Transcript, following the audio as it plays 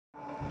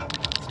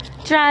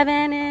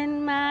Driving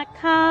in my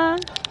car,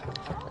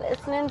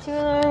 listening to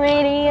the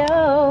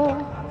radio.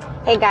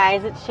 Hey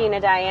guys, it's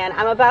Sheena Diane.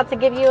 I'm about to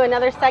give you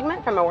another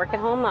segment from a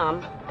work-at-home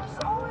mom.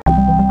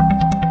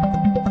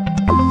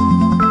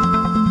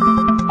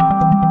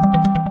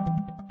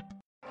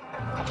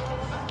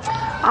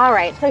 All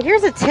right, so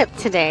here's a tip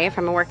today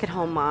from a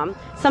work-at-home mom.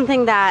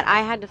 Something that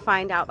I had to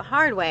find out the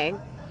hard way.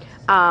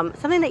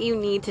 Something that you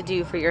need to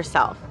do for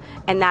yourself,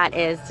 and that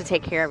is to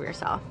take care of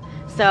yourself.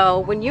 So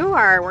when you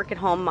are a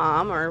work-at-home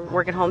mom or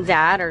work-at-home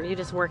dad, or you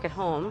just work at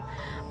home,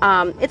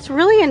 it's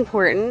really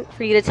important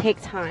for you to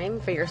take time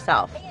for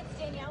yourself.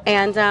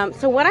 And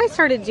so what I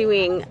started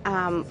doing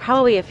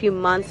probably a few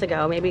months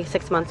ago, maybe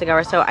 6 months ago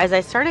or so, as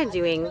I started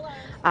doing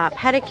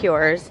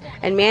pedicures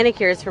and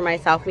manicures for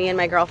myself, me and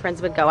my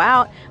girlfriends would go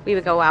out. We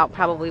would go out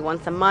probably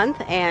once a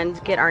month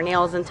and get our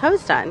nails and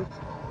toes done.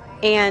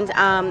 And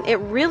it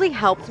really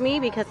helped me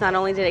because not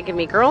only did it give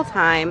me girl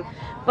time,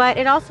 but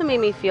it also made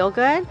me feel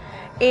good.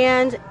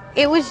 And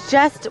it was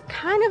just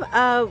kind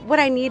of what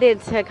I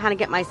needed to kind of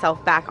get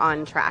myself back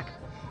on track.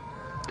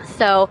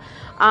 So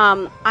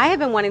I have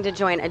been wanting to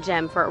join a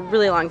gym for a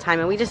really long time,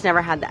 and we just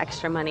never had the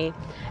extra money.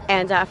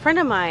 And a friend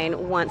of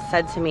mine once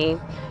said to me,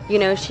 you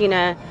know,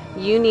 Sheena,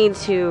 you need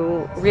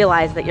to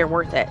realize that you're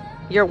worth it.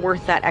 You're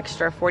worth that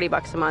extra 40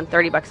 bucks a month,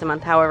 30 bucks a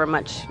month, however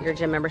much your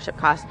gym membership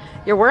costs.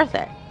 You're worth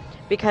it.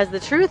 Because the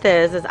truth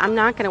is I'm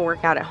not going to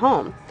work out at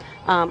home.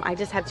 I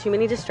just have too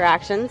many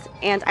distractions,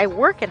 and I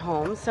work at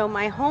home, so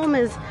my home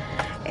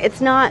it's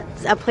not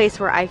a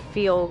place where I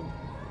feel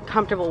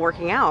comfortable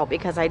working out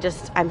because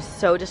I'm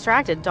so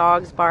distracted.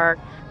 Dogs bark,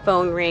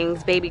 phone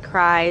rings, baby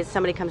cries,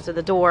 somebody comes to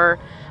the door,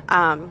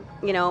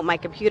 you know, my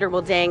computer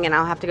will ding and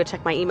I'll have to go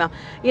check my email.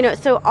 You know,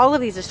 so all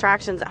of these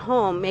distractions at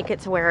home make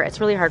it to where it's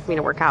really hard for me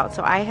to work out.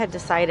 So I had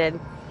decided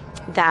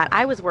that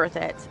I was worth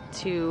it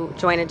to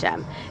join a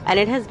gym, and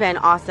it has been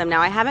awesome. Now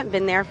I haven't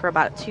been there for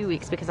about 2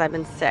 weeks because I've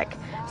been sick,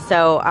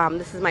 so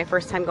this is my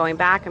first time going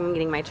back. I'm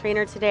meeting my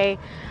trainer today,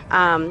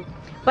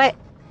 but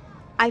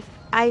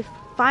I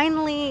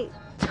finally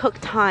took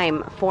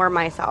time for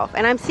myself,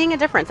 and I'm seeing a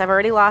difference. I've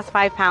already lost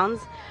 5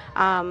 pounds,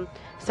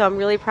 so I'm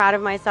really proud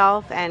of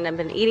myself, and I've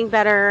been eating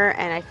better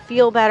and I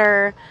feel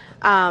better.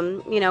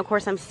 You know, of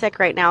course I'm sick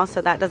right now,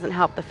 so that doesn't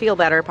help the feel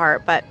better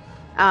part, but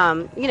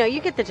you know, you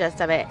get the gist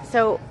of it.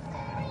 So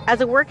as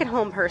a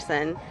work-at-home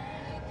person,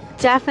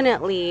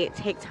 definitely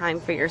take time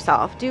for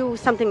yourself. Do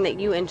something that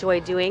you enjoy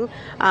doing.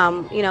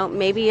 You know,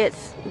 maybe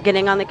it's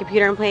getting on the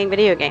computer and playing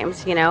video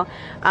games, you know,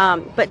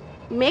 but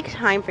make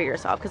time for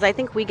yourself, because I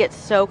think we get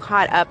so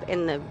caught up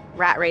in the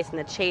rat race and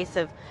the chase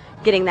of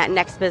getting that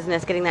next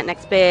business, getting that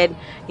next bid,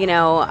 you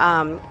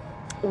know,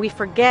 we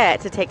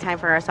forget to take time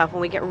for ourselves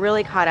when we get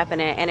really caught up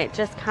in it, and it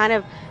just kind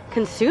of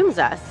consumes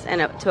us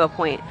to a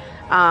point.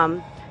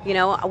 You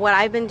know, what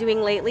I've been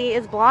doing lately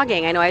is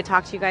blogging. I know I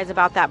talked to you guys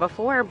about that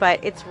before,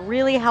 but it's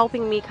really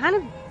helping me kind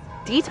of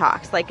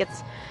detox. Like,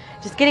 it's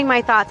just getting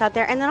my thoughts out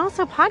there. And then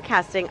also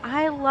podcasting.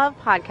 I love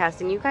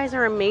podcasting. You guys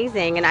are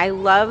amazing. And I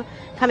love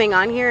coming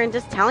on here and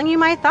just telling you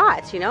my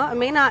thoughts. You know, it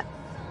may not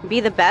be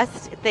the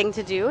best thing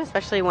to do,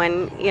 especially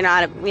when you're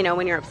not, you know,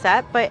 when you're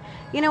upset, but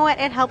you know what,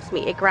 it helps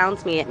me, it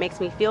grounds me, it makes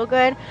me feel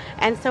good.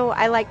 And so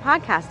I like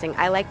podcasting,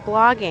 I like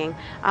blogging,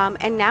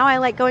 and now I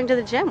like going to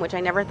the gym, which I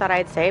never thought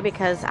I'd say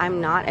because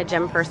I'm not a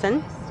gym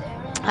person.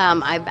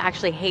 I've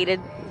actually hated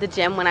the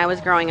gym when I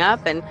was growing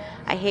up, and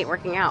I hate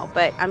working out,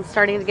 but I'm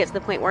starting to get to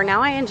the point where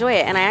now I enjoy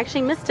it, and I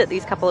actually missed it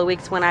these couple of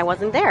weeks when I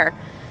wasn't there.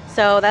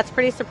 So that's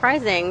pretty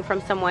surprising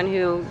from someone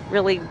who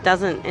really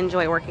doesn't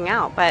enjoy working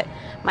out, but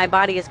my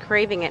body is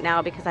craving it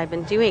now because I've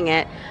been doing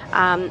it.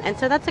 And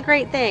so that's a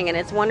great thing, and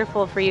it's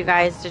wonderful for you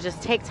guys to just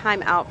take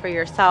time out for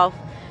yourself.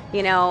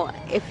 You know,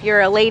 if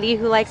you're a lady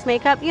who likes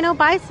makeup, you know,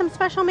 buy some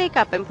special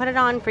makeup and put it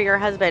on for your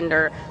husband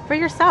or for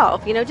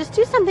yourself. You know, just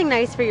do something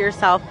nice for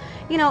yourself.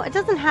 You know, it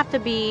doesn't have to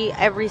be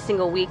every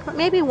single week, but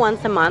maybe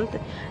once a month.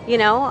 You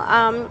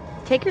know,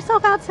 take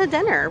yourself out to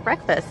dinner,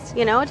 breakfast,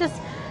 you know,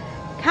 just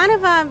kind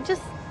of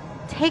just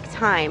take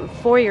time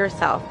for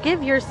yourself.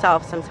 Give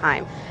yourself some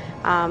time.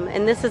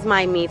 And this is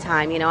my me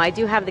time. You know, I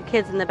do have the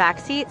kids in the back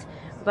seat,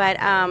 but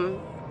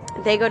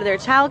they go to their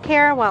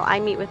childcare while I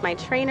meet with my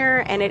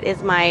trainer, and it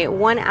is my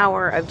 1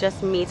 hour of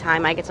just me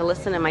time. I get to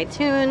listen to my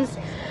tunes.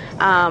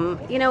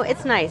 You know,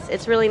 it's nice.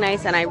 It's really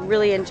nice, and I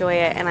really enjoy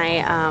it. And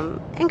I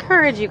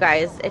encourage you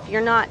guys, if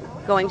you're not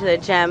going to the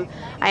gym,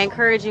 I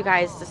encourage you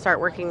guys to start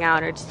working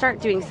out or to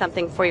start doing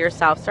something for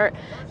yourself. Start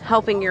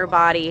helping your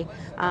body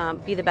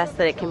be the best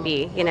that it can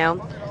be. You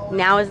know,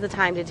 now is the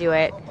time to do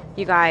it.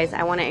 You guys,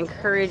 I want to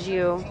encourage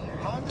you,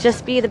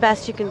 just be the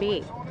best you can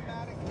be.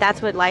 That's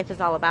what life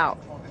is all about.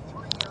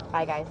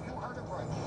 Bye, guys.